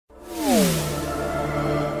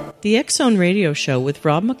The X-Zone Radio Show with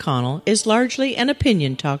Rob McConnell is largely an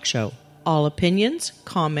opinion talk show. All opinions,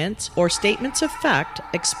 comments, or statements of fact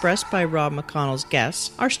expressed by Rob McConnell's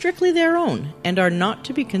guests are strictly their own and are not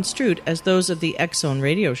to be construed as those of the X-Zone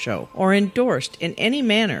Radio Show or endorsed in any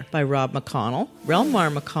manner by Rob McConnell,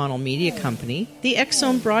 Relmar McConnell Media Company, the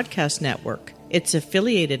X-Zone Broadcast Network, its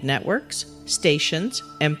affiliated networks, stations,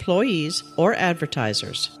 employees, or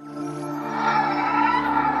advertisers.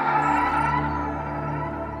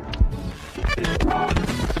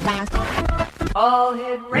 All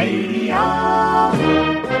Hit Radio.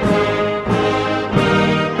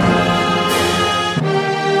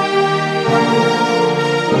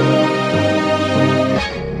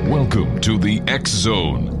 Welcome to the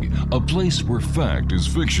X-Zone, a place where fact is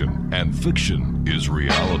fiction and fiction is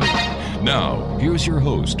reality. Now, here's your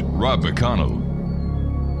host, Rob McConnell.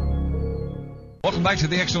 Welcome back to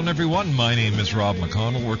the X-Zone, everyone. My name is Rob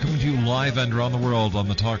McConnell. We're coming to you live and around the world on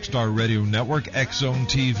the Talkstar Radio Network, X-Zone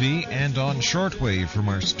TV, and on shortwave from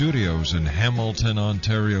our studios in Hamilton,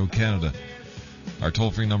 Ontario, Canada. Our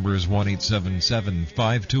toll-free number is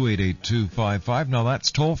 1-877-528-8255. Now, that's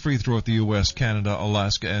toll-free throughout the U.S., Canada,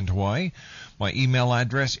 Alaska, and Hawaii. My email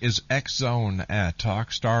address is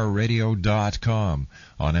xzone@talkstarradio.com.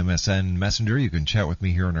 On MSN Messenger, you can chat with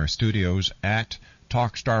me here in our studios at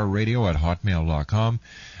talkstarradio@hotmail.com.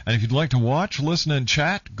 And if you'd like to watch, listen, and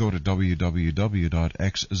chat, go to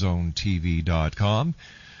www.xzonetv.com.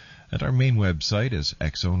 And our main website is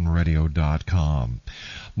xzoneradio.com.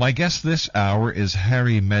 My guest this hour is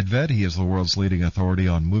Harry Medved. He is the world's leading authority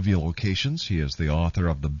on movie locations. He is the author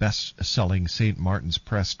of the best-selling St. Martin's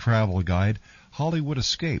Press travel guide, Hollywood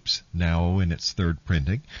Escapes, now in its third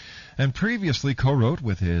printing, and previously co-wrote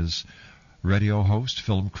with his radio host,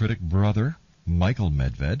 film critic brother, Michael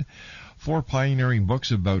Medved, 4 pioneering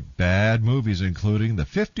books about bad movies, including the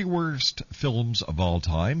 50 Worst Films of All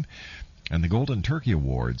Time and the Golden Turkey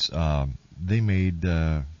Awards. They made,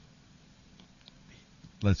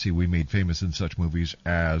 we made famous in such movies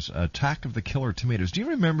as Attack of the Killer Tomatoes. Do you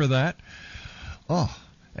remember that? Oh,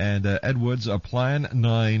 and Ed Wood's A Plan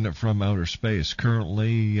 9 from Outer Space.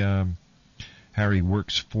 Currently, Harry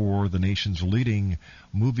works for the nation's leading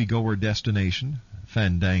moviegoer destination,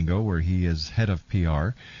 Fandango, where he is head of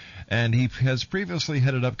PR, and he has previously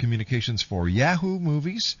headed up communications for Yahoo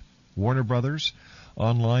Movies, Warner Brothers,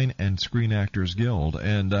 Online, and Screen Actors Guild.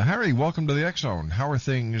 And Harry, welcome to the X-Zone. How are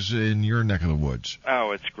things in your neck of the woods?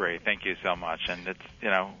 Oh, it's great. Thank you so much. And it's,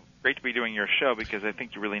 great to be doing your show because I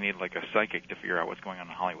think you really need like a psychic to figure out what's going on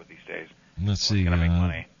in Hollywood these days. Let's see. What's going to make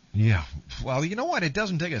money. Yeah. Well, you know what? It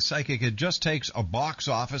doesn't take a psychic. It just takes a box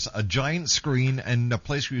office, a giant screen, and a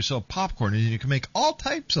place where you sell popcorn, and you can make all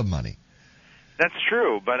types of money. That's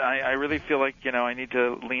true, but I really feel like, I need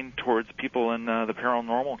to lean towards people in the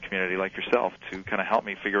paranormal community like yourself to kind of help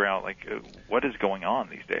me figure out, what is going on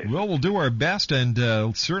these days. Well, we'll do our best, and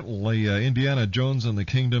certainly Indiana Jones and the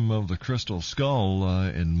Kingdom of the Crystal Skull,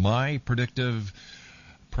 in my predictive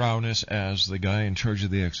prowess as the guy in charge of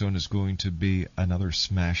the X-Zone, is going to be another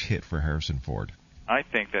smash hit for Harrison Ford. I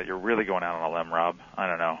think that you're really going out on a limb, Rob. I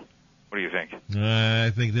don't know. What do you think? I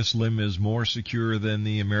think this limb is more secure than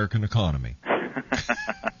the American economy.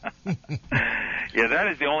 Yeah, that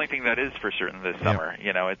is the only thing that is for certain this summer.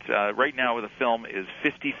 Yep. It's right now the film is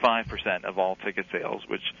 55% of all ticket sales,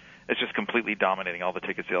 which is just completely dominating all the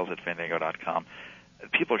ticket sales at Fandango.com.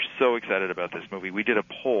 People are so excited about this movie. We did a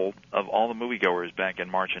poll of all the moviegoers back in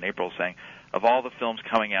March and April saying, of all the films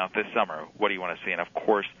coming out this summer, what do you want to see? And, of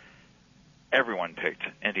course, everyone picked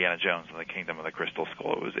Indiana Jones and the Kingdom of the Crystal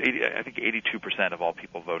Skull. It was, 82% of all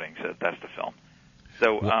people voting said that's the film.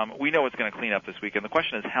 So we know it's going to clean up this weekend. The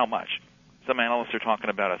question is how much. Some analysts are talking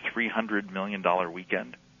about a $300 million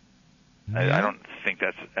weekend. Mm-hmm. I don't think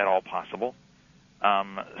that's at all possible.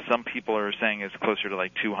 Some people are saying it's closer to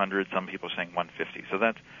 200. Some people are saying 150. So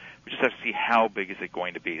we just have to see how big is it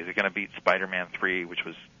going to be. Is it going to beat Spider-Man 3, which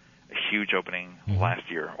was a huge opening last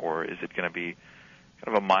year, or is it going to be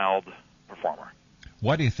kind of a mild performer?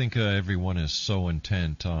 Why do you think everyone is so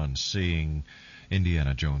intent on seeing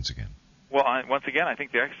Indiana Jones again? Well, once again, I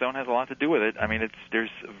think the X-Zone has a lot to do with it. I mean, there's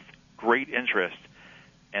great interest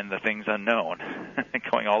in the things unknown,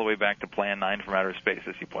 going all the way back to Plan 9 from Outer Space,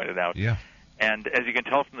 as you pointed out. Yeah. And as you can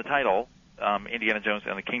tell from the title, Indiana Jones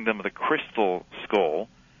and the Kingdom of the Crystal Skull,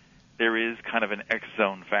 there is kind of an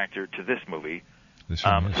X-Zone factor to this movie.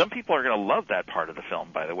 Some people are going to love that part of the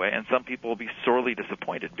film, by the way, and some people will be sorely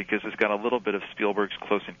disappointed because it's got a little bit of Spielberg's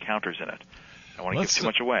Close Encounters in it. don't want to give too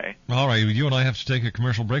much away. All right, you and I have to take a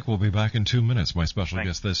commercial break. We'll be back in 2 minutes. My special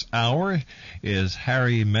guest this hour is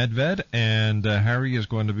Harry Medved, and Harry is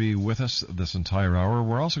going to be with us this entire hour.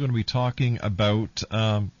 We're also going to be talking about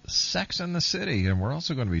Sex and the City, and we're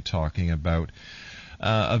also going to be talking about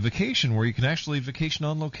a vacation where you can actually vacation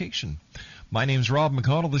on location. My name's Rob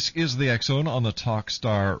McConnell. This is the X-Zone on the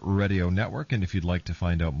Talkstar Radio Network, and if you'd like to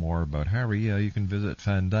find out more about Harry, you can visit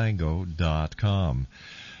Fandango.com.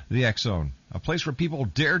 The X-Zone, a place where people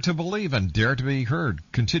dare to believe and dare to be heard,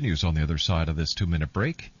 continues on the other side of this 2-minute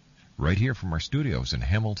break, right here from our studios in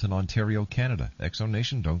Hamilton, Ontario, Canada. X-Zone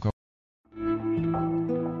Nation, don't go.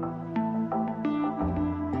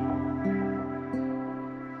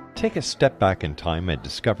 Take a step back in time and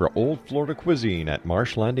discover old Florida cuisine at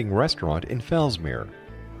Marsh Landing Restaurant in Fellsmere.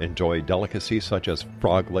 Enjoy delicacies such as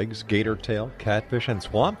frog legs, gator tail, catfish, and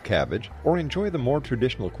swamp cabbage, or enjoy the more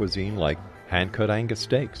traditional cuisine like hand-cut Angus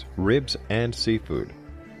steaks, ribs, and seafood.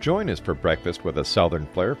 Join us for breakfast with a southern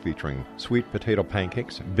flair featuring sweet potato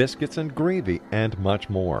pancakes, biscuits and gravy, and much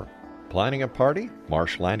more. Planning a party?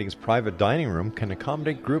 Marsh Landing's private dining room can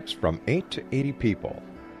accommodate groups from 8 to 80 people.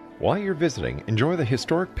 While you're visiting, enjoy the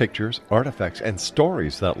historic pictures, artifacts, and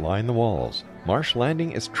stories that line the walls. Marsh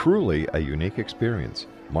Landing is truly a unique experience.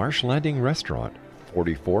 Marsh Landing Restaurant,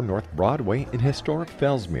 44 North Broadway in historic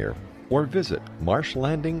Fellsmere, or visit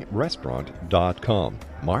marshlandingrestaurant.com.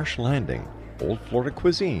 Marsh Landing, old Florida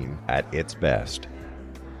cuisine at its best.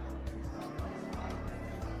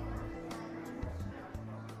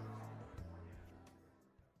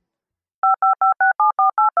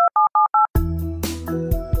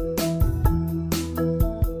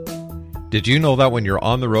 Did you know that when you're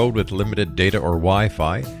on the road with limited data or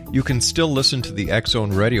Wi-Fi, you can still listen to the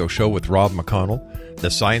X-Zone Radio Show with Rob McConnell, The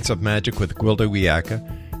Science of Magic with Gwilda Wiyaka,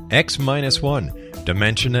 X-1,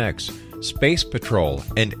 Dimension X, Space Patrol,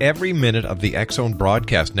 and every minute of the X-Zone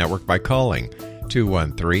broadcast network by calling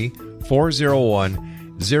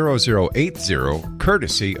 213-401-0080,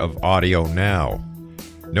 courtesy of Audio Now.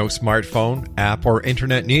 No smartphone, app, or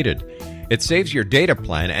internet needed. It saves your data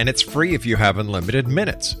plan, and it's free if you have unlimited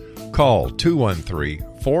minutes. Call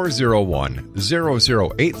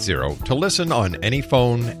 213-401-0080 to listen on any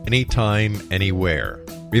phone, anytime, anywhere.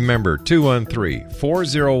 Remember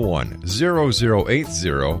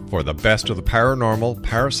 213-401-0080 for the best of the paranormal,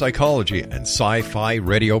 parapsychology, and sci-fi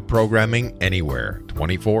radio programming anywhere,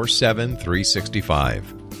 24/7,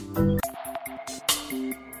 365.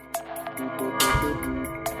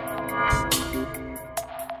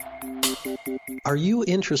 Are you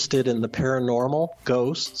interested in the paranormal,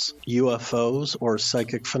 ghosts, UFOs, or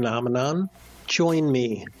psychic phenomenon? Join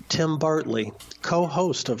me, Tim Bartley,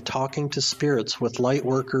 co-host of Talking to Spirits with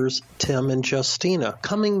Lightworkers Tim and Justina,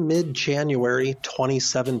 coming mid-January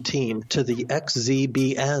 2017 to the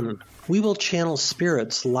XZBN. We will channel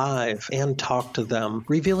spirits live and talk to them,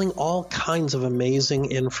 revealing all kinds of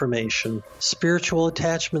amazing information. Spiritual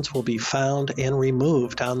attachments will be found and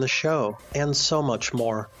removed on the show, and so much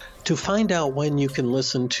more. To find out when you can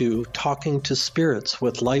listen to Talking to Spirits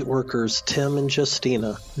with Lightworkers Tim and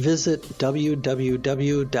Justina, visit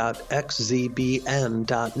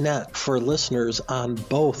www.xzbn.net for listeners on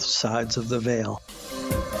both sides of the veil.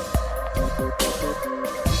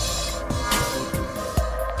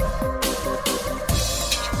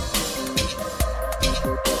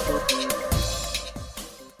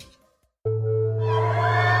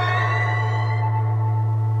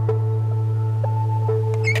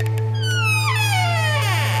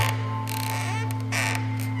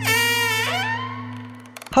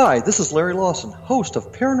 Hi, this is Larry Lawson, host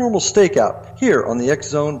of Paranormal Stakeout, here on the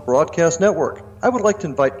X-Zone Broadcast Network. I would like to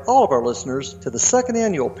invite all of our listeners to the second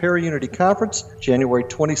annual Para-Unity Conference, January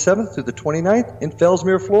 27th through the 29th in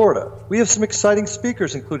Fellsmere, Florida. We have some exciting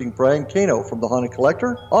speakers, including Brian Cano from The Haunted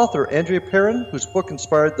Collector, author Andrea Perrin, whose book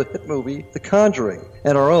inspired the hit movie The Conjuring,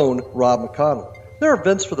 and our own Rob McConnell. There are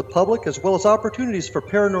events for the public as well as opportunities for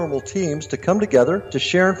paranormal teams to come together to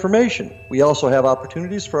share information. We also have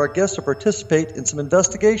opportunities for our guests to participate in some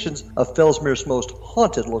investigations of Fellsmere's most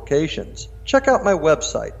haunted locations. Check out my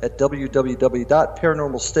website at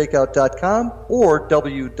www.paranormalstakeout.com or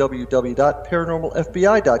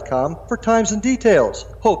www.paranormalfbi.com for times and details.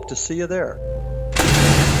 Hope to see you there.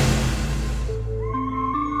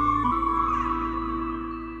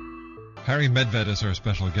 Harry Medved is our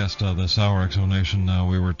special guest this hour, Exonation.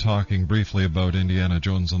 We were talking briefly about Indiana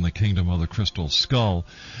Jones and the Kingdom of the Crystal Skull,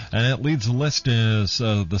 and it leads the list as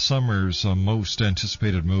the summer's most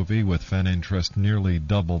anticipated movie, with fan interest nearly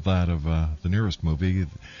double that of the nearest movie.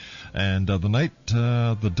 And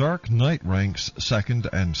The Dark Knight ranks second,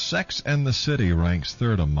 and Sex and the City ranks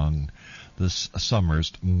third among this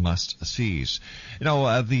summer's must-sees. You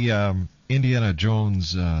know, the Indiana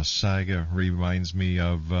Jones saga reminds me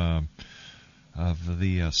of the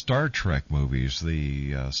Star Trek movies,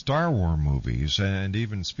 the Star Wars movies, and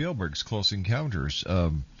even Spielberg's Close Encounters.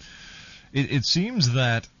 It seems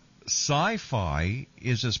that sci-fi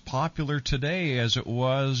is as popular today as it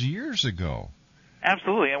was years ago.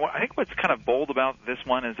 Absolutely, and I think what's kind of bold about this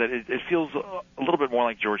one is that it feels a little bit more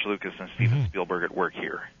like George Lucas and Steven Spielberg at work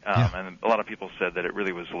here. And a lot of people said that it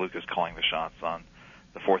really was Lucas calling the shots on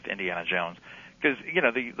the fourth Indiana Jones. Because, you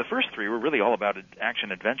know, the first three were really all about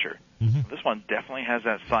action-adventure. This one definitely has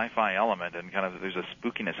that sci-fi element, and kind of there's a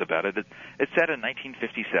spookiness about it. It's set in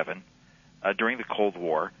 1957, during the Cold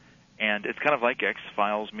War, and it's kind of like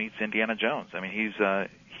X-Files meets Indiana Jones. I mean,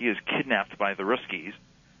 he is kidnapped by the Ruskies,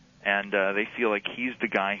 and they feel like he's the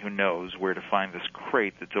guy who knows where to find this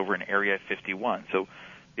crate that's over in Area 51. So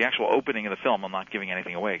the actual opening of the film, I'm not giving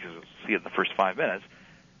anything away because you'll see it in the first 5 minutes,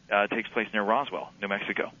 takes place near Roswell, New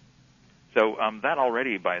Mexico. So that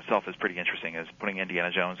already by itself is pretty interesting, is putting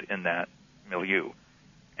Indiana Jones in that milieu.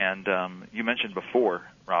 And you mentioned before,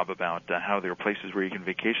 Rob, about how there are places where you can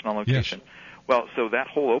vacation on location. Yes. Well, so that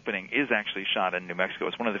whole opening is actually shot in New Mexico.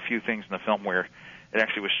 It's one of the few things in the film where it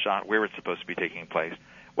actually was shot where it's supposed to be taking place.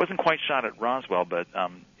 It wasn't quite shot at Roswell, but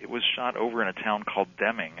it was shot over in a town called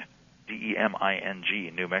Deming,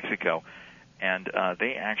 D-E-M-I-N-G, New Mexico. And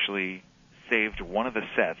they actually saved one of the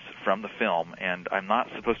sets from the film, and I'm not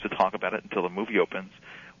supposed to talk about it until the movie opens,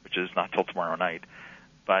 which is not till tomorrow night.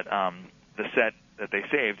 But the set that they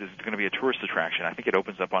saved is going to be a tourist attraction. I think it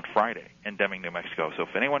opens up on Friday in Deming, New Mexico. So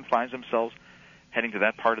if anyone finds themselves heading to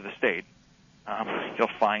that part of the state,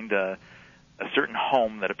 you'll find a certain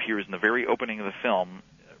home that appears in the very opening of the film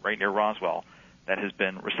right near Roswell that has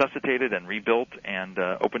been resuscitated and rebuilt and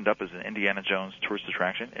opened up as an Indiana Jones tourist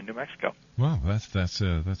attraction in New Mexico. Wow,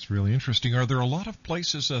 that's really interesting. Are there a lot of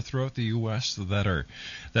places throughout the U.S. that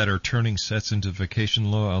are turning sets into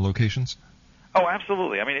vacation locations? Oh,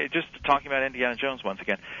 absolutely. I mean, just talking about Indiana Jones once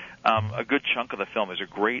again, a good chunk of the film is a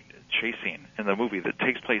great chase scene in the movie that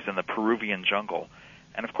takes place in the Peruvian jungle.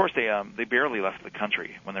 And, of course, they barely left the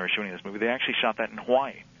country when they were shooting this movie. They actually shot that in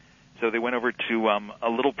Hawaii. So they went over to a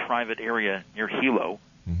little private area near Hilo,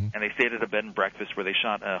 and they stayed at a bed and breakfast where they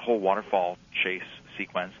shot a whole waterfall chase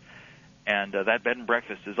sequence. And that bed and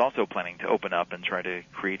breakfast is also planning to open up and try to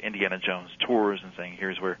create Indiana Jones tours and saying,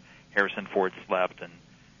 here's where Harrison Ford slept, and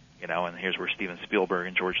and here's where Steven Spielberg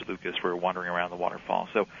and George Lucas were wandering around the waterfall.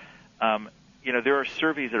 So, there are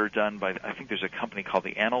surveys that are done by, I think there's a company called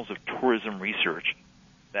the Annals of Tourism Research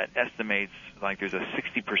that estimates like there's a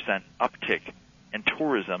 60% uptick in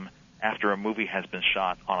tourism after a movie has been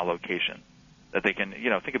shot on a location. That they can,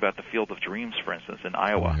 think about the Field of Dreams, for instance, in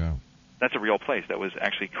Iowa. Oh, yeah. That's a real place that was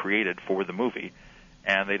actually created for the movie,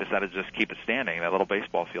 and they decided to just keep it standing, that little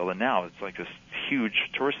baseball field, and now it's like this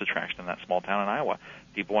huge tourist attraction in that small town in Iowa.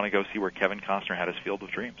 People want to go see where Kevin Costner had his Field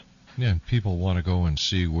of Dreams. Yeah, people want to go and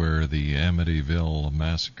see where the Amityville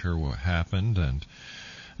massacre happened, and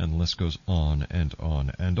the list goes on and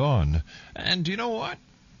on and on. And you know what?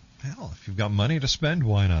 Hell, if you've got money to spend,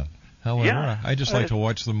 why not? However, yeah. I just like to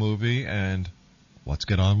watch the movie and let's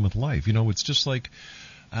get on with life. It's just like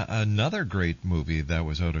another great movie that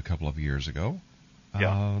was out a couple of years ago,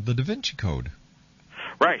 The Da Vinci Code.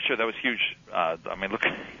 Right, sure, that was huge. Look,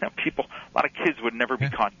 people, a lot of kids would never be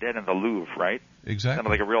caught dead in the Louvre, right? Exactly. Kind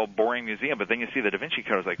of like a real boring museum, but then you see the Da Vinci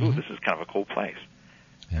Code, it's like, ooh, this is kind of a cool place.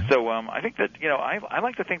 Yeah. So I think that, I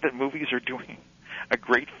like to think that movies are doing a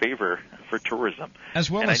great favor for tourism. As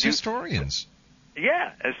well as historians.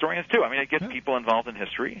 Yeah, historians too. It gets people involved in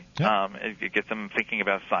history. Yeah. It gets them thinking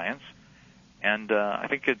about science. And I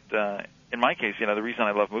think in my case, the reason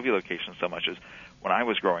I love movie locations so much is when I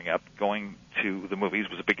was growing up, going to the movies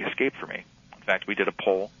was a big escape for me. In fact, we did a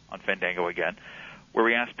poll on Fandango again where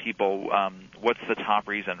we asked people what's the top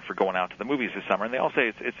reason for going out to the movies this summer, and they all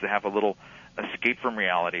say it's to have a little escape from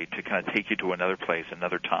reality, to kind of take you to another place,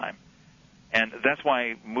 another time. And that's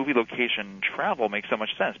why movie location travel makes so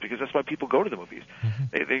much sense, because that's why people go to the movies.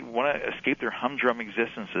 They want to escape their humdrum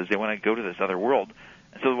existences. They want to go to this other world.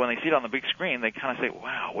 And so when they see it on the big screen, they kind of say,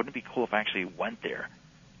 wow, wouldn't it be cool if I actually went there?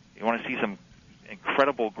 You want to see some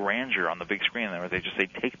incredible grandeur on the big screen, where they just say,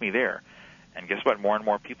 take me there. And guess what? More and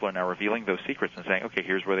more people are now revealing those secrets and saying, okay,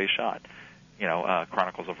 here's where they shot.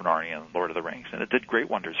 Chronicles of Narnia and Lord of the Rings. And it did great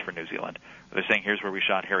wonders for New Zealand. They're saying, here's where we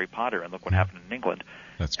shot Harry Potter, and look what happened in England.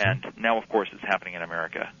 That's true. And now, of course, it's happening in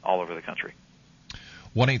America, all over the country.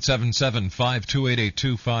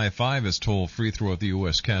 1-877-528-8255 is toll-free throughout the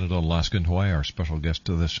U.S., Canada, Alaska, and Hawaii. Our special guest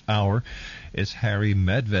to this hour is Harry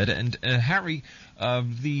Medved. And Harry,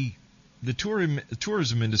 the the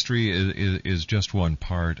tourism industry is just one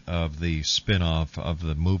part of the spin-off of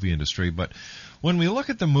the movie industry, but when we look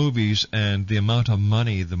at the movies and the amount of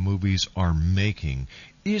money the movies are making,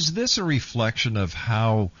 is this a reflection of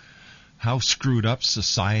how screwed up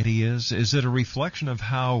society is? Is it a reflection of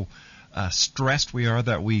how stressed we are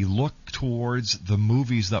that we look towards the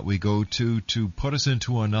movies that we go to put us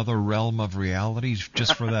into another realm of reality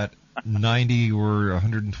just for that 90 or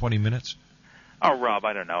 120 minutes? Oh, Rob,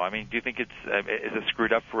 I don't know. I mean, do you think is it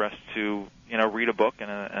screwed up for us to, read a book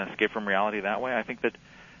and escape from reality that way? I think that,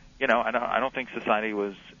 I don't think society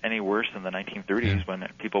was any worse than the 1930s when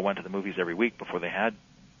people went to the movies every week before they had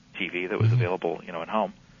TV that was available, at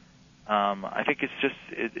home. I think it's just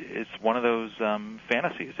it's one of those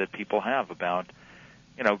fantasies that people have about,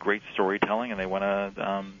 great storytelling, and they want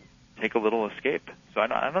to take a little escape. So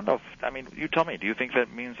I don't know. You tell me. Do you think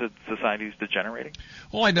that means that society is degenerating?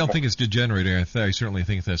 Well, I don't think it's degenerating. I certainly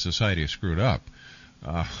think that society is screwed up.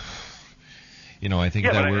 I think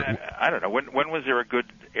that we're... I don't know. When was there a good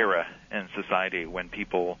era in society when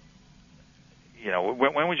people,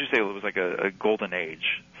 when would you say it was like a golden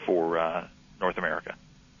age for North America?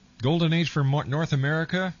 Golden age for North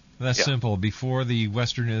America? That's simple. Before the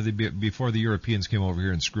before the Europeans came over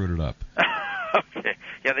here and screwed it up. Okay.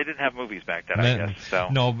 Yeah, they didn't have movies back then, I guess. So.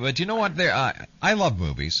 No, but you know what? I love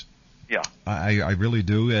movies. Yeah. I really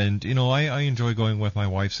do, and I enjoy going with my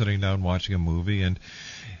wife, sitting down, watching a movie, and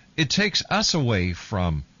it takes us away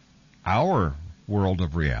from our world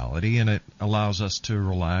of reality, and it allows us to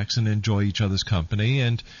relax and enjoy each other's company,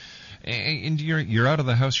 and you're out of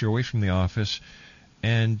the house, you're away from the office,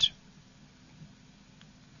 and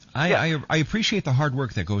I appreciate the hard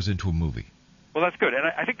work that goes into a movie. Well, that's good. And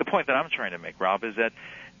I think the point that I'm trying to make, Rob, is that,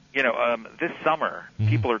 this summer,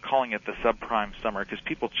 people are calling it the subprime summer because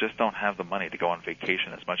people just don't have the money to go on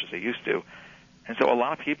vacation as much as they used to. And so a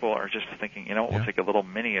lot of people are just thinking, we'll take a little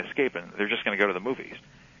mini escape, and they're just going to go to the movies.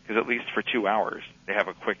 Because at least for 2 hours, they have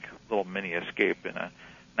a quick little mini escape in a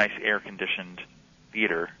nice air-conditioned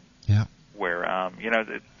theater. Yeah. Where,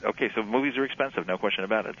 so movies are expensive, no question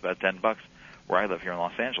about it. It's about $10 where I live here in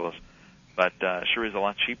Los Angeles. But sure is a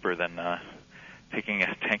lot cheaper than taking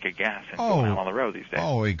a tank of gas and going out on the road these days.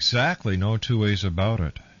 Oh, exactly. No two ways about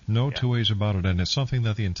it. Two ways about it, and it's something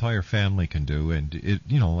that the entire family can do. And it,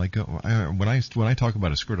 when I talk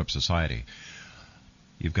about a screwed up society,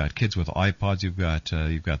 you've got kids with iPods, you've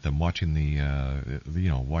got them watching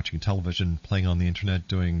watching television, playing on the internet,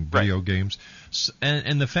 doing video games,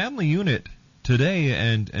 and the family unit today,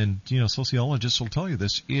 and sociologists will tell you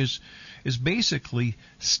this is basically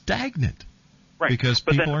stagnant. Right. Because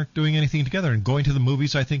people aren't doing anything together, and going to the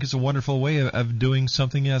movies, I think, is a wonderful way of doing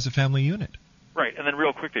something as a family unit. Right, and then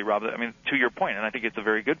real quickly, Rob, to your point, and I think it's a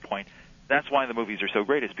very good point, that's why the movies are so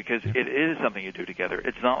great, is because it is something you do together.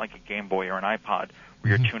 It's not like a Game Boy or an iPod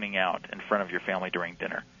where you're tuning out in front of your family during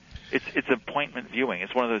dinner. It's appointment viewing.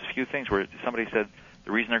 It's one of those few things where somebody said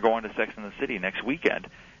the reason they're going to Sex and the City next weekend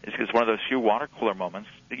is because one of those few water cooler moments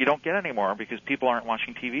that you don't get anymore because people aren't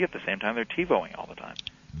watching TV at the same time. They're TiVoing all the time.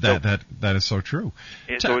 That is so true.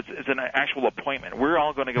 So it's an actual appointment. We're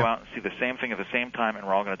all going to go out and see the same thing at the same time, and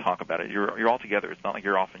we're all going to talk about it. You're all together. It's not like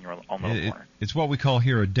you're off in your own little corner. It's what we call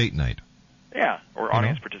here a date night. Yeah, or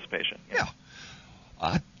audience participation.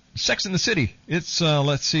 Yeah. Sex and the City. It's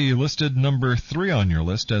let's see, listed number 3 on your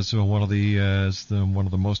list as one of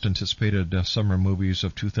the most anticipated summer movies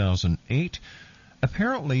of 2008.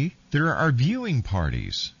 Apparently, there are viewing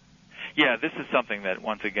parties. Yeah, this is something that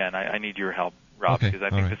once again I need your help, Rob, because I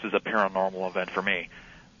think this is a paranormal event for me.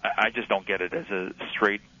 I just don't get it as a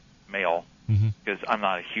straight male because I'm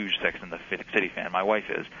not a huge Sex and the City fan. My wife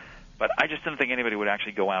is. But I just didn't think anybody would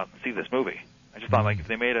actually go out and see this movie. I just thought, if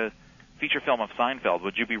they made a feature film of Seinfeld,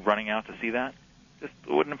 would you be running out to see that? Just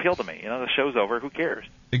wouldn't appeal to me. The show's over. Who cares?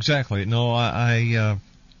 Exactly. No, I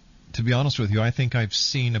to be honest with you, I think I've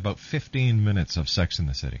seen about 15 minutes of Sex and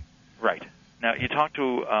the City. Right. Now, you talk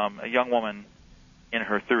to a young woman in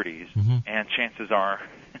her 30s, and chances are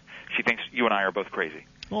she thinks you and I are both crazy.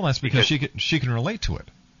 Well, that's because she can relate to it.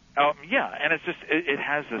 Yeah, and it's just it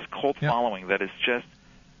has this cult following that is just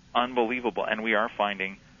unbelievable, and we are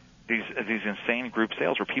finding these insane group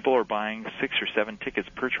sales where people are buying 6 or 7 tickets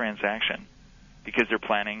per transaction because they're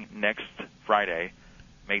planning next Friday,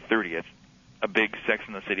 May 30th, a big Sex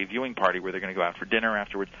and the City viewing party where they're going to go out for dinner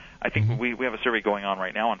afterwards. I think we have a survey going on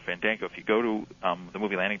right now on Fandango. If you go to the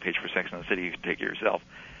movie landing page for Sex and the City, you can take it yourself.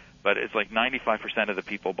 But it's like 95% of the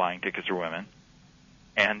people buying tickets are women.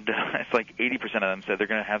 And it's like 80% of them said they're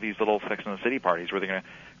going to have these little Sex and the City parties where they're going to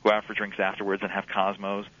go out for drinks afterwards and have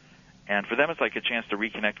Cosmos. And for them, it's like a chance to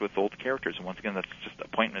reconnect with old characters. And once again, that's just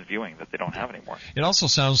appointment viewing that they don't have anymore. It also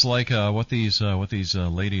sounds like what these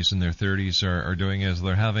ladies in their 30s are doing is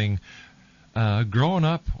they're having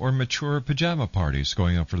grown-up or mature pajama parties,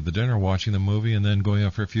 going out for the dinner, watching the movie, and then going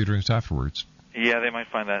out for a few drinks afterwards. Yeah, they might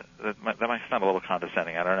find that might sound a little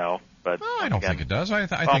condescending. I don't know, but I don't think it does. I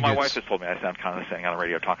think my wife has told me I sound condescending on the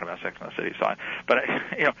radio talking about Sex and the City.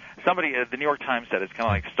 Somebody, the New York Times said it's kind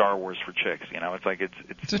of like Star Wars for chicks. It's like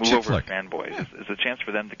it's a move chick over flick. fanboys. Yeah. It's a chance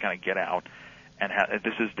for them to kind of get out, and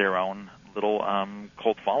this is their own little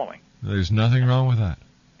cult following. There's nothing wrong with that.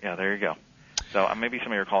 Yeah, there you go. So maybe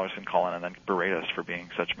some of your callers can call in and then berate us for being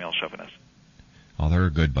such male chauvinists. Oh, they're a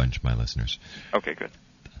good bunch, my listeners. Okay, good.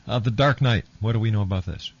 The Dark Knight. What do we know about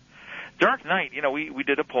this? Dark Knight, we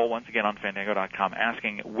did a poll once again on Fandango.com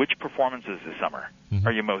asking which performances this summer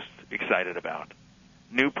are you most excited about?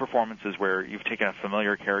 New performances where you've taken a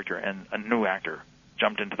familiar character and a new actor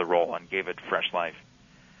jumped into the role and gave it fresh life.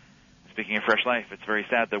 Speaking of fresh life, it's very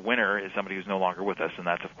sad. The winner is somebody who's no longer with us, and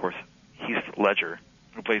that's, of course, Heath Ledger,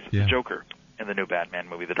 who plays the Joker in the new Batman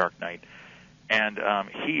movie, The Dark Knight. And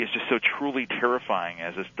he is just so truly terrifying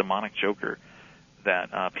as this demonic Joker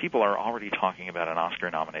that people are already talking about an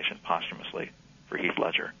Oscar nomination posthumously for Heath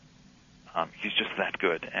Ledger. He's just that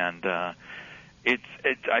good. And I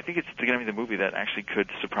think it's going to be the movie that actually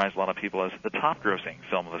could surprise a lot of people as the top-grossing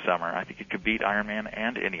film of the summer. I think it could beat Iron Man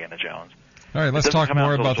and Indiana Jones. All right, let's talk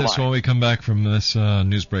more about this when we come back from this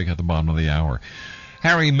news break at the bottom of the hour.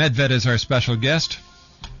 Harry Medved is our special guest.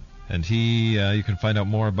 And you can find out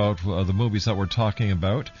more about the movies that we're talking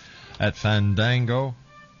about at Fandango.com,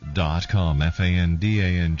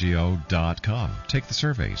 Fandango.com. Take the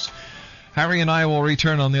surveys. Harry and I will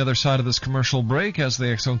return on the other side of this commercial break as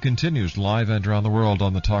the X Zone continues live and around the world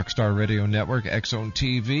on the Talkstar Radio Network, X Zone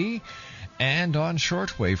TV, and on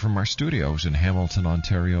shortwave from our studios in Hamilton,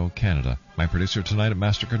 Ontario, Canada. My producer tonight at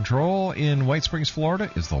Master Control in White Springs, Florida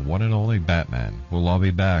is the one and only Batman. We'll all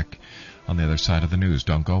be back on the other side of the news.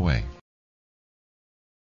 Don't go away.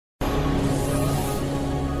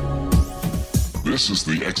 This is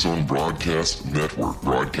the X Zone Broadcast Network,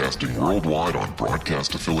 broadcasting worldwide on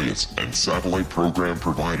broadcast affiliates and satellite program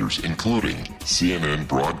providers, including CNN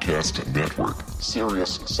Broadcast Network,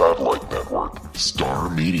 Sirius Satellite Network, Star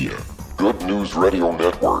Media, Good News Radio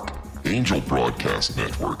Network, Angel Broadcast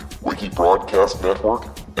Network, Wiki Broadcast Network,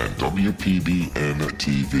 and WPBN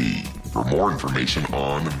TV. For more information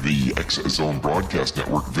on the X Zone Broadcast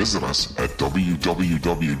Network, visit us at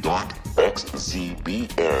www.xzbn.net.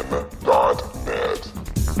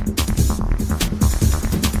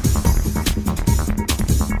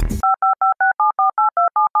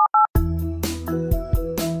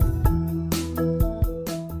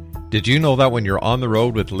 Did you know that when you're on the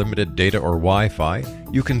road with limited data or Wi-Fi,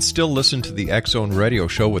 you can still listen to the X Zone Radio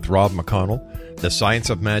Show with Rob McConnell, The Science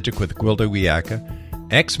of Magic with Gwilda Wiyaka,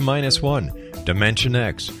 X-1, Dimension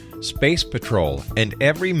X, Space Patrol, and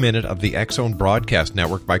every minute of the X Zone Broadcast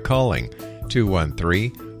Network by calling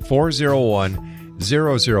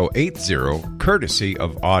 213-401-0080, courtesy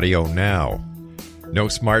of Audio Now. No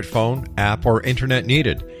smartphone, app, or internet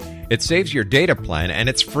needed. It saves your data plan, and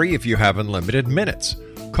it's free if you have unlimited minutes.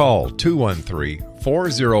 Call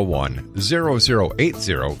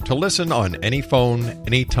 213-401-0080 to listen on any phone,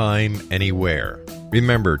 anytime, anywhere.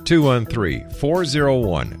 Remember,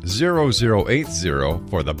 213-401-0080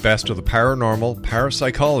 for the best of the paranormal,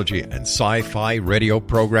 parapsychology, and sci-fi radio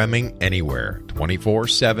programming anywhere.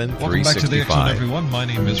 24/7, 365. Welcome back to the X Zone, everyone. My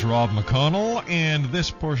name is Rob McConnell, and this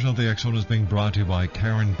portion of the X Zone is being brought to you by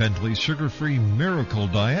Karen Bentley's Sugar-Free Miracle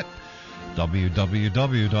Diet.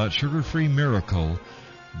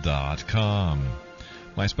 www.sugarfreemiracle.com.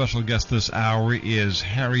 My special guest this hour is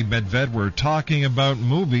Harry Medved. We're talking about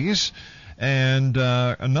movies. And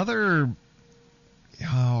another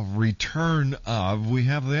return of, we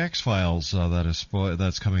have the X-Files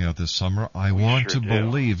that's coming out this summer. I want to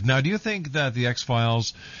believe. Now, do you think that the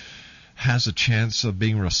X-Files has a chance of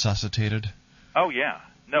being resuscitated? Oh, yeah.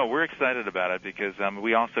 No, we're excited about it because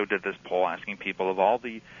we also did this poll asking people of all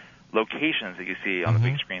the locations that you see on the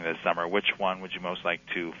big screen this summer, which one would you most like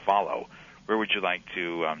to follow? Where would you like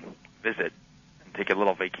to visit and take a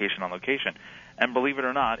little vacation on location? And believe it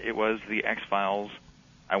or not, it was the X-Files,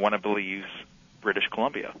 I want to believe, British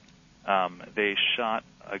Columbia. They shot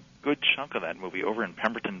a good chunk of that movie over in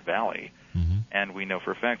Pemberton Valley, and we know for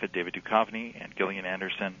a fact that David Duchovny and Gillian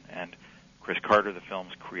Anderson and Chris Carter, the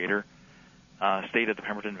film's creator, stayed at the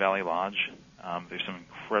Pemberton Valley Lodge. There's some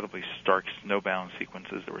incredibly stark snowbound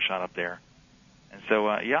sequences that were shot up there. And so,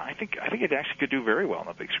 I think it actually could do very well on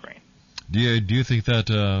the big screen. Do you think that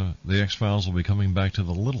the X-Files will be coming back to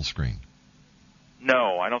the little screen?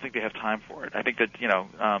 No, I don't think they have time for it. I think that,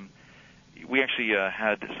 we actually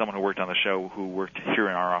had someone who worked on the show who worked here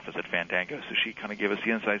in our office at Fandango, so she kind of gave us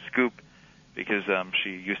the inside scoop because she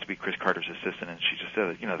used to be Chris Carter's assistant, and she just said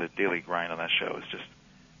that, the daily grind on that show is just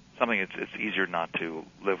something it's easier not to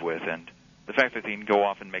live with, and the fact that they can go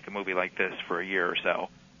off and make a movie like this for a year or so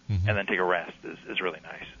and then take a rest is really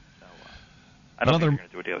nice. So I don't think they're going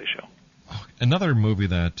to do a daily show. Another movie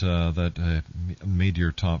that made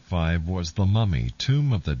your top 5 was The Mummy,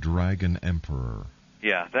 Tomb of the Dragon Emperor.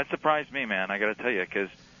 Yeah, that surprised me, man, I got to tell you, because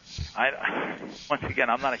once again,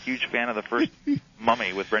 I'm not a huge fan of the first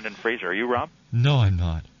Mummy with Brendan Fraser. Are you, Rob? No, I'm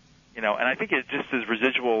not. And I think it just is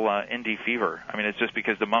residual indie fever. I mean, it's just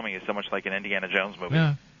because The Mummy is so much like an Indiana Jones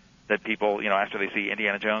movie that people, after they see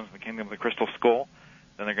Indiana Jones and the Kingdom of the Crystal Skull,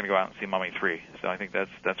 then they're going to go out and see Mummy 3. So I think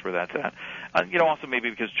that's where that's at. Also maybe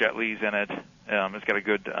because Jet Li's in it. It's got a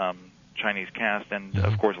good Chinese cast, and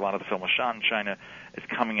of course a lot of the film was shot in China. It's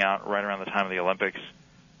coming out right around the time of the Olympics,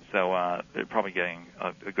 so they're probably getting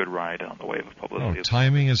a good ride on the wave of publicity. Oh,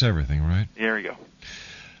 timing is everything, right? There you go.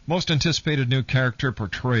 Most anticipated new character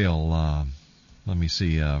portrayal. Let me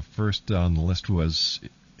see. First on the list was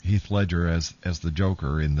Heath Ledger as the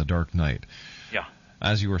Joker in The Dark Knight. Yeah.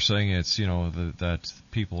 As you were saying, it's that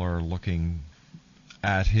people are looking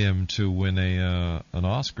at him to win an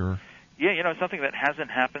Oscar. Yeah, it's something that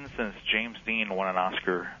hasn't happened since James Dean won an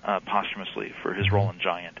Oscar posthumously for his role in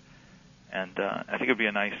Giant. And I think it would be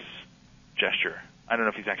a nice gesture. I don't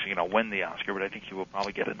know if he's actually going to win the Oscar, but I think he will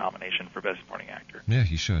probably get a nomination for Best Supporting Actor. Yeah,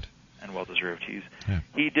 he should. And well-deserved. Yeah.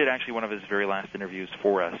 He did actually one of his very last interviews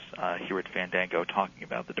for us here at Fandango talking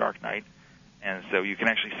about The Dark Knight. And so you can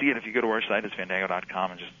actually see it if you go to our site, it's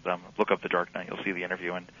fandango.com, and just look up The Dark Knight. You'll see the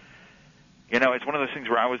interview. And it's one of those things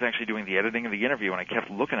where I was actually doing the editing of the interview, and I kept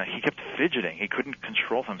looking at it. He kept fidgeting. He couldn't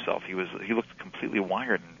control himself. He looked completely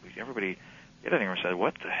wired, and everybody, the editing room said,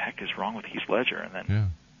 "What the heck is wrong with Heath Ledger?" And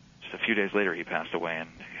then just a few days later, he passed away, and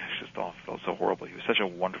it just all felt so horrible. He was such a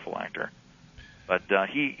wonderful actor. But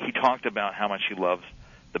he talked about how much he loves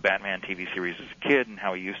the Batman TV series as a kid, and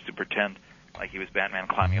how he used to pretend like he was Batman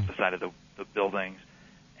climbing up the side of the buildings,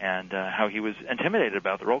 and how he was intimidated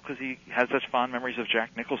about the role because he has such fond memories of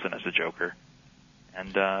Jack Nicholson as the Joker.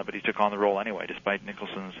 And but he took on the role anyway, despite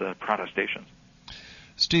Nicholson's protestations.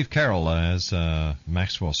 Steve Carell as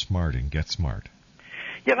Maxwell Smart in Get Smart.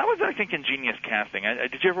 Yeah, that was, I think, ingenious casting.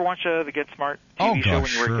 Did you ever watch the Get Smart TV show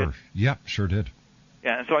when you were a kid? Yep, sure did.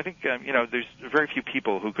 Yeah, and so I think there's very few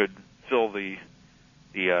people who could fill the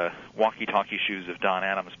walkie-talkie shoes of Don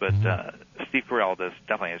Adams, but Steve Carell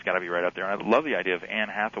definitely has got to be right up there. And I love the idea of Anne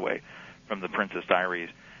Hathaway from The Princess Diaries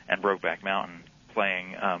and Brokeback Mountain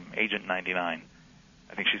playing Agent 99.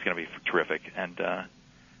 I think she's going to be terrific. And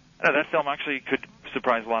that film actually could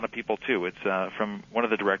surprise a lot of people, too. It's from one of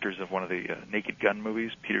the directors of one of the Naked Gun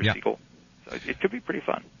movies, Peter Siegel. So it could be pretty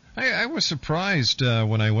fun. I was surprised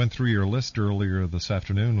when I went through your list earlier this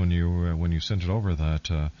afternoon when you sent it over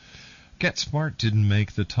that Get Smart didn't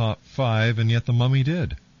make the top 5, and yet The Mummy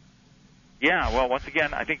did. Yeah, well, once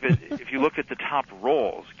again, I think that if you look at the top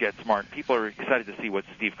roles, Get Smart, people are excited to see what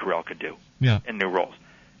Steve Carell could do in new roles.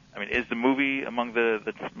 I mean, is the movie among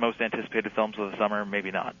the most anticipated films of the summer?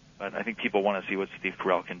 Maybe not. But I think people want to see what Steve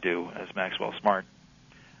Carell can do as Maxwell Smart.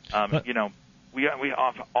 We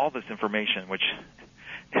offer all this information, which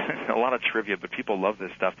is a lot of trivia, but people love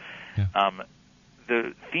this stuff. Yeah.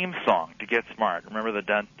 The theme song to Get Smart, remember the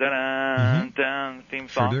dun-dun-dun theme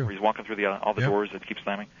song where he's walking through all the doors that keep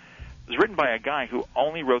slamming? It was written by a guy who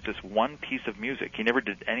only wrote this one piece of music. He never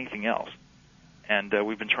did anything else. And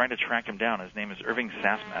we've been trying to track him down. His name is Irving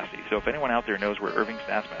Sassmassey. So if anyone out there knows where Irving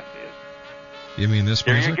Sassmassey is... You mean this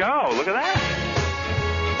music? There you go. Look at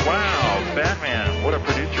that. Wow, Batman. What a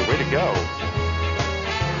producer. Way to go.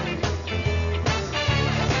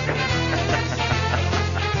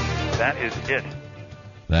 That is it.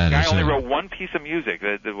 The guy only wrote one piece of music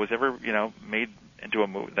that was ever, made into a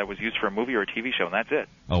movie, that was used for a movie or a TV show, and that's it.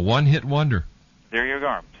 A one-hit wonder. There you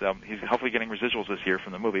go. So he's hopefully getting residuals this year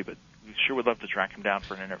from the movie, but we sure would love to track him down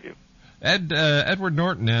for an interview. Edward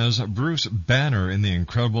Norton as Bruce Banner in The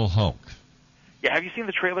Incredible Hulk. Yeah, have you seen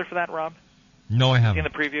the trailer for that, Rob? No, I haven't.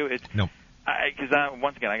 Seen the preview? No. Because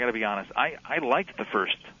once again, I got to be honest. I liked the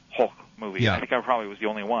first Hulk movie. Yeah. I think I probably was the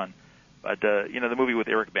only one. But, the movie with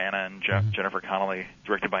Eric Bana and Jennifer Connelly,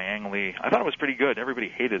 directed by Ang Lee, I thought it was pretty good. Everybody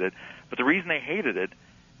hated it. But the reason they hated it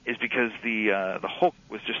is because the Hulk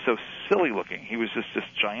was just so silly-looking. He was just this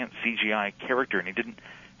giant CGI character, and he didn't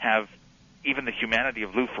have even the humanity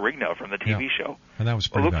of Lou Ferrigno from the TV show. And that was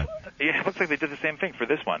pretty bad. Yeah, it looks like they did the same thing for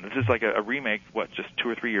this one. This is like a remake, just 2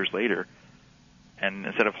 or 3 years later. And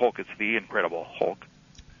instead of Hulk, it's The Incredible Hulk.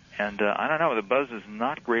 And I don't know, the buzz is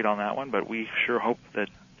not great on that one, but we sure hope that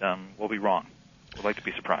we'll be wrong. We'd like to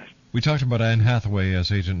be surprised. We talked about Anne Hathaway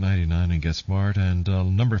as Agent 99 in Get Smart, and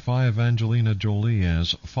number 5, Angelina Jolie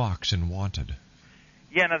as Fox in Wanted.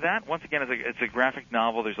 Yeah, now that, once again, it's a graphic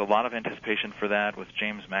novel. There's a lot of anticipation for that with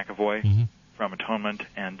James McAvoy from Atonement,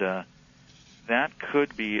 and that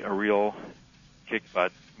could be a real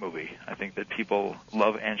kick-butt movie. I think that people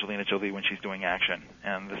love Angelina Jolie when she's doing action,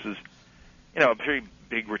 and this is, a very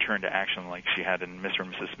big return to action like she had in Mr.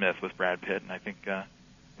 and Mrs. Smith with Brad Pitt, and I think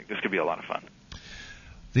this could be a lot of fun.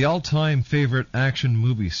 The all-time favorite action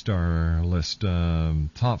movie star list,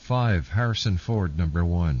 top 5, Harrison Ford, number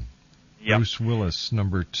 1. Yep. Bruce Willis,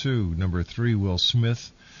 number 2. Number 3, Will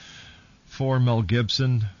Smith. 4, Mel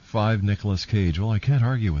Gibson. 5, Nicolas Cage. Well, I can't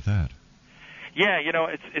argue with that. Yeah,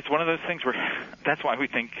 it's one of those things where that's why we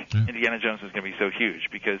think Indiana Jones is going to be so huge,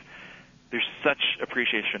 because there's such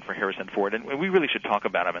appreciation for Harrison Ford, and we really should talk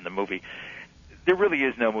about him in the movie. There really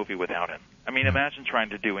is no movie without him. I mean, imagine trying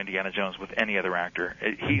to do Indiana Jones with any other actor.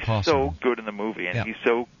 He's so good in the movie, and he's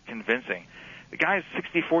so convincing. The guy's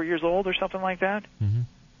 64 years old or something like that,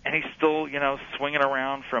 and he's still, swinging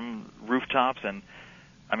around from rooftops. And,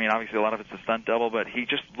 I mean, obviously a lot of it's a stunt double, but he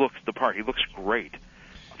just looks the part. He looks great.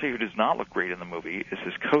 I'll tell you who does not look great in the movie is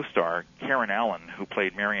his co-star, Karen Allen, who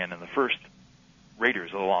played Marion in the first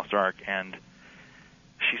Raiders of the Lost Ark, and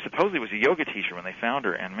she supposedly was a yoga teacher when they found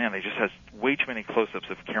her, and man, they just has way too many close-ups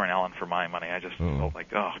of Karen Allen for my money. I just felt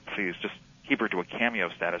like, oh, please, just keep her to a cameo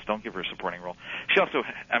status. Don't give her a supporting role. She also,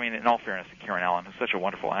 I mean, in all fairness to Karen Allen, who's such a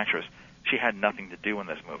wonderful actress, she had nothing to do in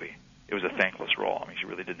this movie. It was a thankless role. I mean, she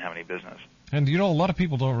really didn't have any business. And, a lot of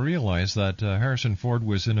people don't realize that Harrison Ford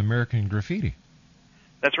was in American Graffiti.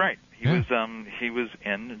 That's right. He was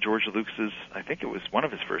in George Lucas's, I think it was one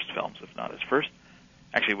of his first films, if not his first.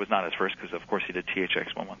 Actually, it was not his first because, of course, he did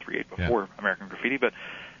THX 1138 before American Graffiti. But,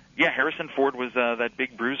 yeah, Harrison Ford was that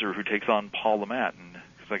big bruiser who takes on Paul Le Mat, and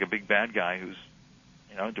he's like a big bad guy who's,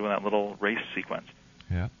 doing that little race sequence.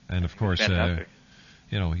 Yeah, and, of course,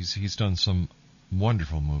 he's done some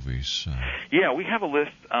wonderful movies. Yeah, we have a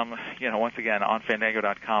list, once again, on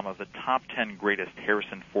Fandango.com of the top 10 greatest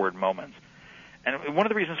Harrison Ford moments. And one of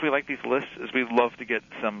the reasons we like these lists is we love to get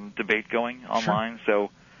some debate going online, so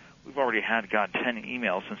we've already had, 10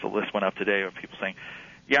 emails since the list went up today of people saying,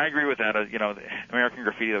 yeah, I agree with that. American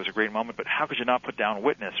Graffiti, that was a great moment, but how could you not put down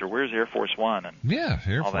Witness, or where's Air Force One? And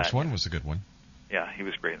Air Force One was a good one. Yeah, he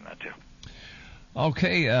was great in that, too.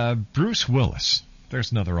 Okay, Bruce Willis.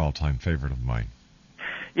 There's another all-time favorite of mine.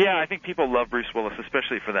 Yeah, I think people love Bruce Willis,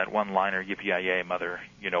 especially for that one-liner, yippee-yi-yay, mother,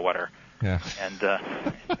 you-know-what-her. Yeah. And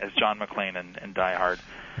as John McClane in Die Hard.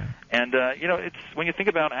 Yeah. And, it's when you think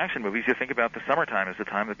about action movies, you think about the summertime as the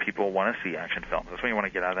time that people want to see action films. That's when you want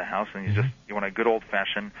to get out of the house, and you want a good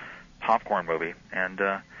old-fashioned popcorn movie. And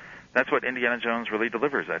that's what Indiana Jones really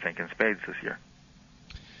delivers, I think, in spades this year.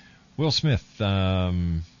 Will Smith,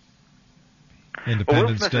 Independence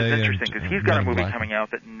Will Smith Day. Is interesting because he's got a movie Black. coming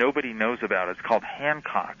out that nobody knows about. It's called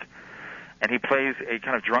Hancock. And he plays a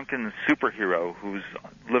kind of drunken superhero who's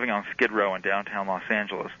living on Skid Row in downtown Los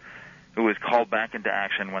Angeles, who is called back into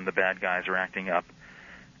action when the bad guys are acting up.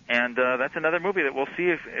 And that's another movie that we'll see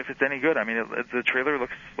if it's any good. I mean, the trailer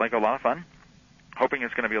looks like a lot of fun. Hoping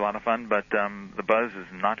it's going to be a lot of fun, but the buzz is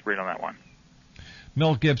not great on that one.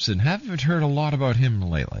 Mel Gibson. Haven't heard a lot about him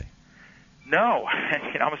lately. No.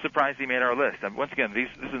 I'm surprised he made our list. Once again, this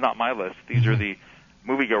is not my list. These are the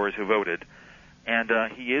moviegoers who voted. And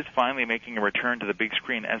he is finally making a return to the big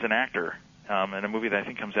screen as an actor in a movie that I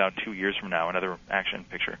think comes out 2 years from now, another action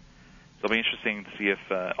picture. So it'll be interesting to see if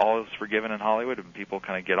all is forgiven in Hollywood and people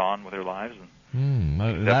kind of get on with their lives. And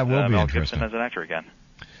that will be Mel interesting. Gibson as an actor again.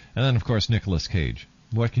 And then, of course, Nicolas Cage.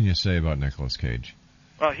 What can you say about Nicolas Cage?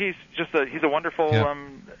 Well, he's a wonderful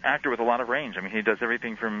actor with a lot of range. I mean, he does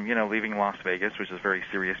everything from, Leaving Las Vegas, which is a very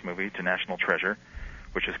serious movie, to National Treasure,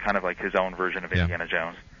 which is kind of like his own version of Indiana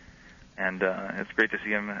Jones. And it's great to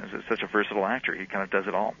see him as such a versatile actor. He kind of does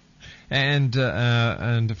it all. And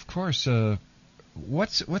of course,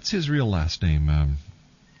 what's his real last name?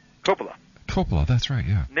 Coppola. Coppola, that's right,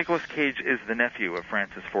 yeah. Nicolas Cage is the nephew of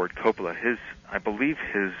Francis Ford Coppola. I believe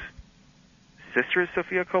his sister is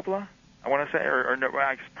Sofia Coppola, I want to say, or no,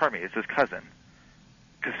 pardon me, it's his cousin.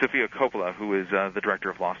 Because Sofia Coppola, who is the director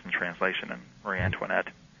of Lost in Translation and Marie Antoinette.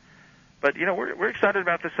 But, we're excited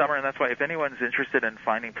about this summer, and that's why if anyone's interested in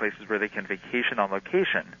finding places where they can vacation on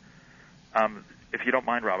location, if you don't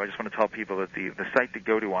mind, Rob, I just want to tell people that the site to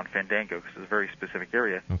go to on Fandango, because it's a very specific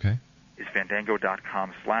area, is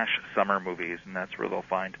fandango.com/summer movies, and that's where they'll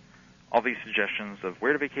find all these suggestions of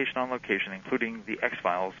where to vacation on location, including the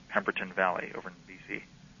X-Files Pemberton Valley over in B.C.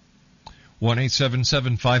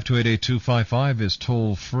 1-877-528-8255 is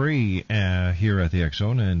toll-free here at the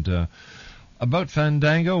X-Zone. And about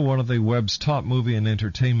Fandango, one of the web's top movie and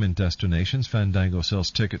entertainment destinations, Fandango sells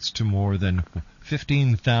tickets to more than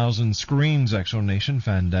 15,000 screens. X-Zone Nation,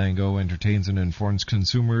 Fandango entertains and informs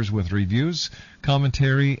consumers with reviews,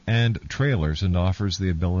 commentary, and trailers, and offers the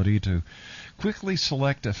ability to quickly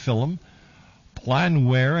select a film, plan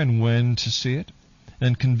where and when to see it,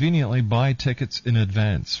 and conveniently buy tickets in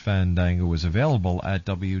advance. Fandango is available at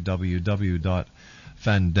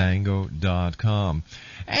www.fandango.com.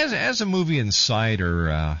 As a movie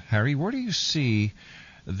insider, Harry, where do you see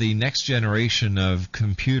the next generation of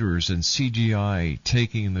computers and CGI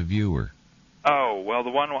taking the viewer? Oh, well, the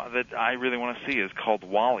one that I really want to see is called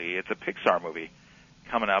WALL-E. It's a Pixar movie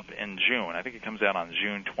coming up in June. I think it comes out on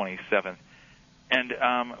June 27th. And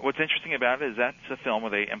what's interesting about it is that's a film where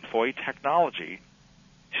they employ technology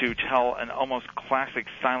to tell an almost classic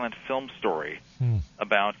silent film story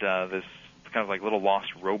about this kind of like little lost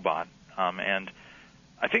robot. And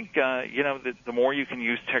I think, the more you can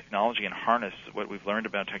use technology and harness what we've learned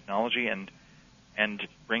about technology and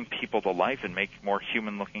bring people to life and make more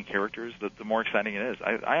human-looking characters, the more exciting it is.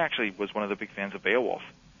 I actually was one of the big fans of Beowulf.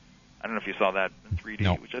 I don't know if you saw that in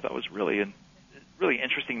 3D, which I thought was really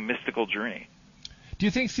interesting, mystical journey. Do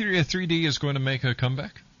you think 3D is going to make a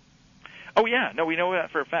comeback? Oh, yeah. No, we know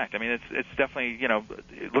that for a fact. I mean, it's definitely,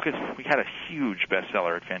 we had a huge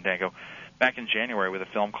bestseller at Fandango back in January with a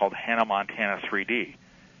film called Hannah Montana 3D.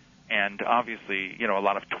 And obviously, a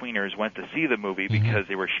lot of tweeners went to see the movie because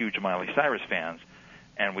they were huge Miley Cyrus fans,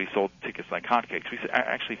 and we sold tickets like hotcakes.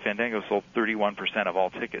 Actually, Fandango sold 31% of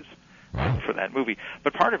all tickets for that movie.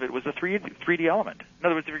 But part of it was the 3D element. In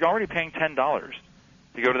other words, if you're already paying $10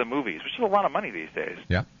 to go to the movies, which is a lot of money these days,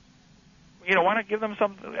 why not give them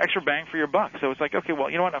some extra bang for your buck? So it's like, okay, well,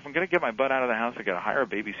 you know what? If I'm going to get my butt out of the house, I got to hire a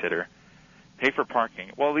babysitter, pay for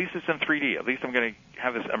parking. Well, at least it's in 3D. At least I'm going to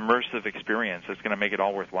have this immersive experience that's going to make it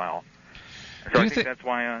all worthwhile. So I think that's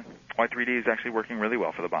why 3D is actually working really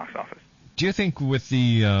well for the box office. Do you think with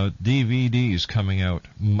the DVDs coming out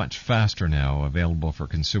much faster now, available for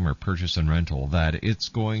consumer purchase and rental, that it's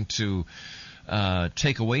going to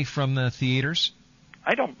take away from the theaters?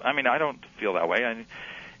 I don't feel that way.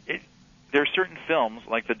 There are certain films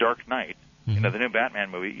like The Dark Knight, the new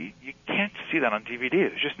Batman movie. You can't see that on DVD.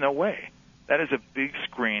 There's just no way. That is a big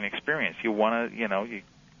screen experience. You want to,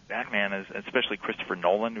 Batman is, especially Christopher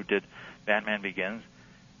Nolan, who did Batman Begins.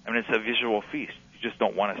 I mean, it's a visual feast. You just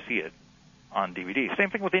don't want to see it on DVD. Same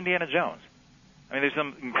thing with Indiana Jones. I mean, there's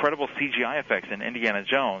some incredible CGI effects in Indiana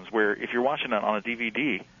Jones where if you're watching it on a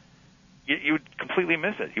DVD, you would completely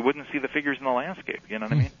miss it. You wouldn't see the figures in the landscape. You know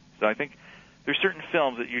what I mean? So I think there's certain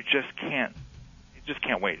films that you just can't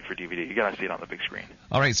wait for DVD. You got to see it on the big screen.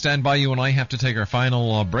 All right, stand by. You and I have to take our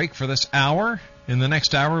final break for this hour. In the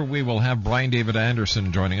next hour, we will have Brian David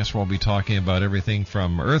Anderson joining us. We'll be talking about everything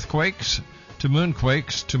from earthquakes to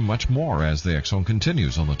moonquakes to much more as the X-Zone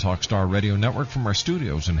continues on the Talkstar Radio Network from our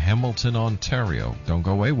studios in Hamilton, Ontario. Don't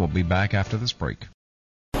go away. We'll be back after this break.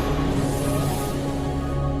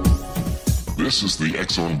 This is the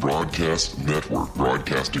X-Zone Broadcast Network,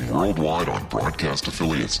 broadcasting worldwide on broadcast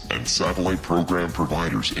affiliates and satellite program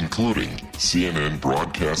providers, including CNN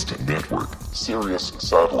Broadcast Network, Sirius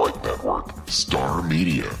Satellite Network, Star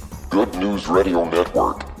Media, Good News Radio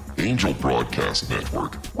Network, Angel Broadcast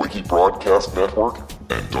Network, Wiki Broadcast Network,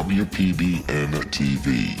 and WPBN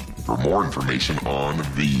TV. For more information on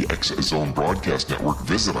the X-Zone Broadcast Network,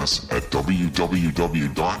 visit us at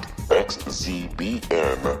www.xzbn.net.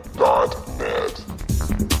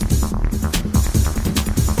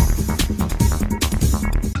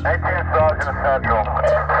 19 Sergeant Central.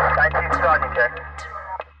 19 Sergeant, check.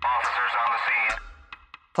 Officers on the scene.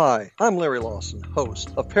 Hi, I'm Larry Lawson,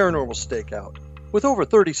 host of Paranormal Stakeout. With over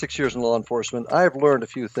 36 years in law enforcement, I have learned a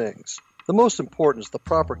few things. The most important is the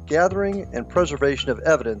proper gathering and preservation of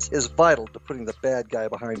evidence is vital to putting the bad guy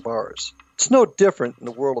behind bars. It's no different in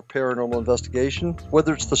the world of paranormal investigation.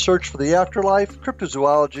 Whether it's the search for the afterlife,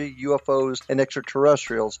 cryptozoology, UFOs, and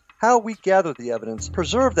extraterrestrials, how we gather the evidence,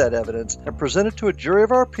 preserve that evidence, and present it to a jury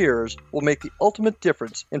of our peers will make the ultimate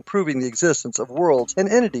difference in proving the existence of worlds and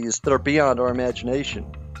entities that are beyond our imagination.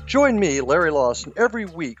 Join me, Larry Lawson, every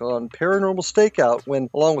week on Paranormal Stakeout when,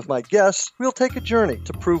 along with my guests, we'll take a journey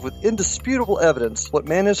to prove with indisputable evidence what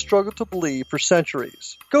man has struggled to believe for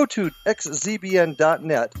centuries. Go to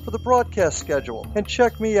xzbn.net for the broadcast schedule and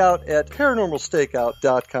check me out at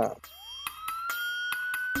paranormalstakeout.com.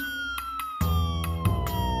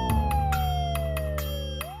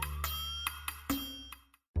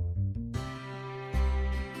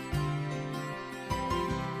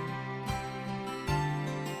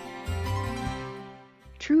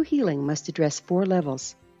 True healing must address 4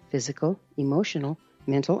 levels: physical, emotional,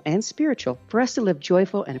 mental, and spiritual, for us to live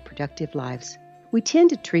joyful and productive lives. We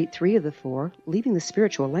tend to treat 3 of the 4, leaving the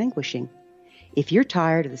spiritual languishing. If you're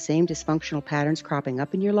tired of the same dysfunctional patterns cropping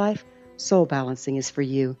up in your life, Soul Balancing is for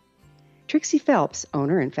you. Trixie Phelps,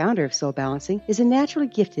 owner and founder of Soul Balancing, is a naturally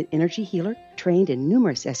gifted energy healer trained in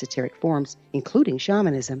numerous esoteric forms, including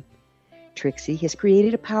shamanism. Trixie has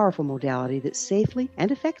created a powerful modality that safely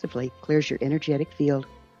and effectively clears your energetic field.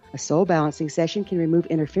 A Soul Balancing session can remove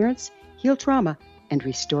interference, heal trauma, and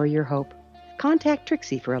restore your hope. Contact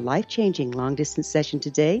Trixie for a life-changing long-distance session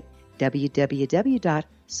today,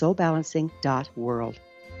 www.soulbalancing.world.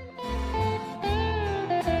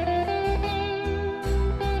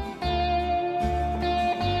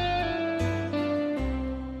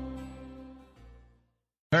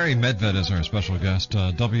 Harry Medved is our special guest,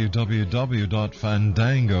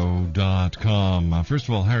 www.fandango.com. First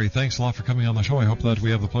of all, Harry, thanks a lot for coming on the show. I hope that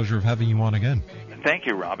we have the pleasure of having you on again. Thank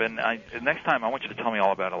you, Robin. Next time, I want you to tell me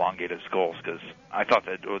all about elongated skulls, because I thought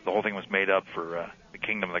that the whole thing was made up for the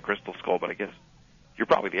Kingdom of the Crystal Skull, but I guess you're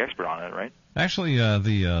probably the expert on it, right? Actually,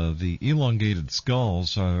 the elongated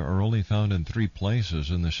skulls are only found in 3 places: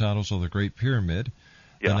 in the shadows of the Great Pyramid,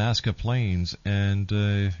 the Nazca Plains, and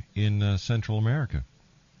in Central America.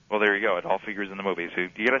 Well, there you go. It all figures in the movie. So you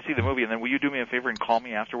got to see the movie, and then will you do me a favor and call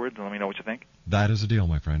me afterwards and let me know what you think? That is a deal,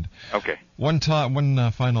 my friend. Okay. One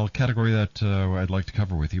final category that I'd like to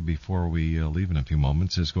cover with you before we leave in a few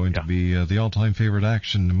moments is going to be the all-time favorite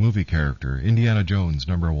action movie character, Indiana Jones,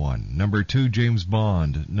 number 1. Number 2, James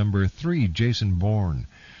Bond. Number 3, Jason Bourne.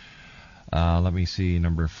 Let me see.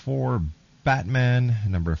 Number 4, Batman.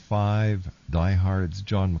 Number 5, Die Hard's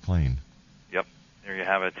John McClane. There you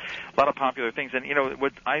have it. A lot of popular things. And, you know,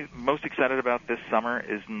 what I'm most excited about this summer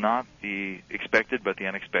is not the expected, but the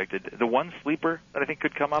unexpected. The one sleeper that I think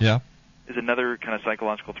could come up is another kind of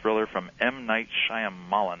psychological thriller from M. Night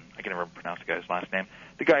Shyamalan. I can never pronounce the guy's last name.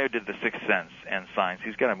 The guy who did The Sixth Sense and Signs.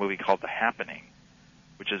 He's got a movie called The Happening,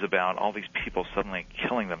 which is about all these people suddenly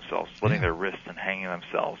killing themselves, slitting their wrists and hanging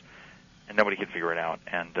themselves, and nobody can figure it out.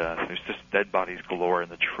 And there's just dead bodies galore, and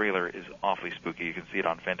the trailer is awfully spooky. You can see it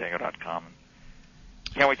on Fandango.com.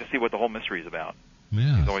 Can't wait to see what the whole mystery is about.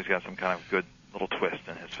 Yeah. He's always got some kind of good little twist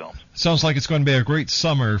in his films. Sounds like it's going to be a great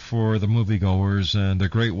summer for the moviegoers, and a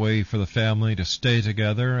great way for the family to stay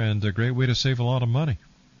together, and a great way to save a lot of money.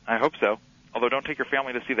 I hope so. Although don't take your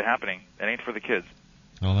family to see The Happening. It ain't for the kids.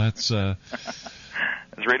 Well, that's...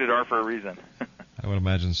 it's rated R for a reason. I would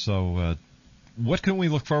imagine so. What can we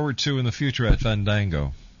look forward to in the future at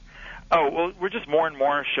Fandango? Oh, well, we're just more and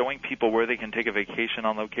more showing people where they can take a vacation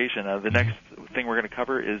on location. The next thing we're going to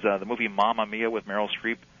cover is the movie Mamma Mia with Meryl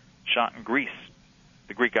Streep, shot in Greece.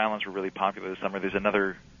 The Greek islands were really popular this summer. There's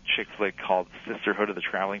another chick flick called Sisterhood of the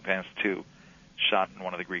Traveling Pants 2, shot in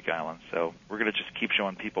one of the Greek islands. So we're going to just keep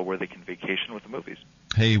showing people where they can vacation with the movies.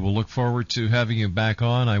 Hey, we'll look forward to having you back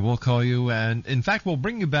on. I will call you, and in fact, we'll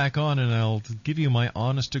bring you back on, and I'll give you my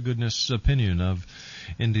honest-to-goodness opinion of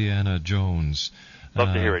Indiana Jones.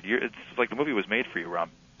 Love to hear it. It's like the movie was made for you, Rob.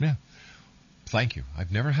 Yeah. Thank you. I've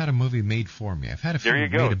never had a movie made for me. I've had a film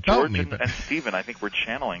made about George me. But... and Stephen, I think we're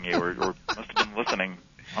channeling you, or must have been listening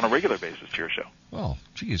on a regular basis to your show. Well,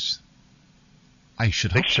 geez. I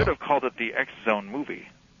should hope so. They should have called it the X-Zone movie.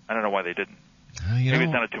 I don't know why they didn't. Maybe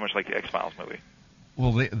it sounded too much like the X-Files movie.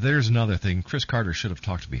 Well, there's another thing. Chris Carter should have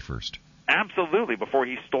talked to me first. Absolutely, before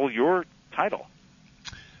he stole your title.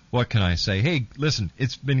 What can I say? Hey, listen,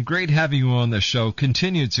 it's been great having you on the show.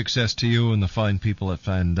 Continued success to you and the fine people at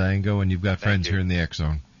Fandango, and you've got friends here in the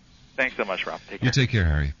X-Zone. Thanks so much, Rob. Take care. You take care,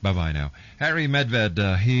 Harry. Bye-bye now. Harry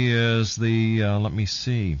Medved, he is the, let me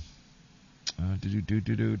see.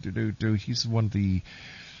 He's one of the...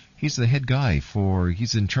 He's the head guy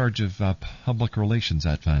he's in charge of public relations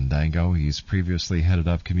at Fandango. He's previously headed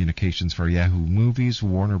up communications for Yahoo Movies,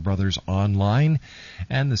 Warner Brothers Online,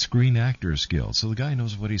 and the Screen Actors Guild. So the guy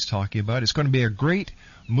knows what he's talking about. It's going to be a great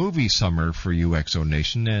movie summer for you, X-Zone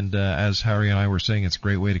Nation. And as Harry and I were saying, it's a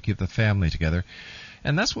great way to keep the family together.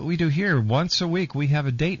 And that's what we do here. Once a week, we have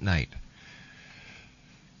a date night.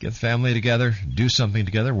 Get the family together, do something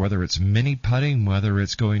together, whether it's mini-putting, whether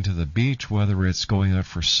it's going to the beach, whether it's going out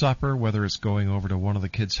for supper, whether it's going over to one of the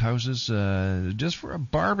kids' houses, just for a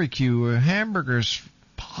barbecue, hamburgers,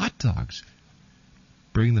 hot dogs.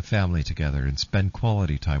 Bring the family together and spend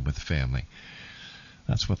quality time with the family.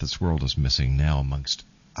 That's what this world is missing now, amongst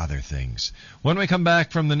other things. When we come back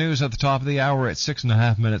from the news at the top of the hour at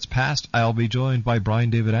 6.5 minutes past, I'll be joined by Brian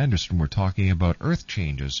David Anderson. We're talking about earth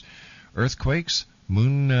changes, earthquakes,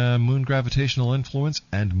 moon gravitational influence,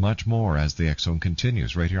 and much more as the X Zone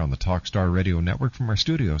continues right here on the Talkstar Radio Network from our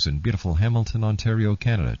studios in beautiful Hamilton, Ontario,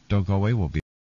 Canada. Don't go away. We'll be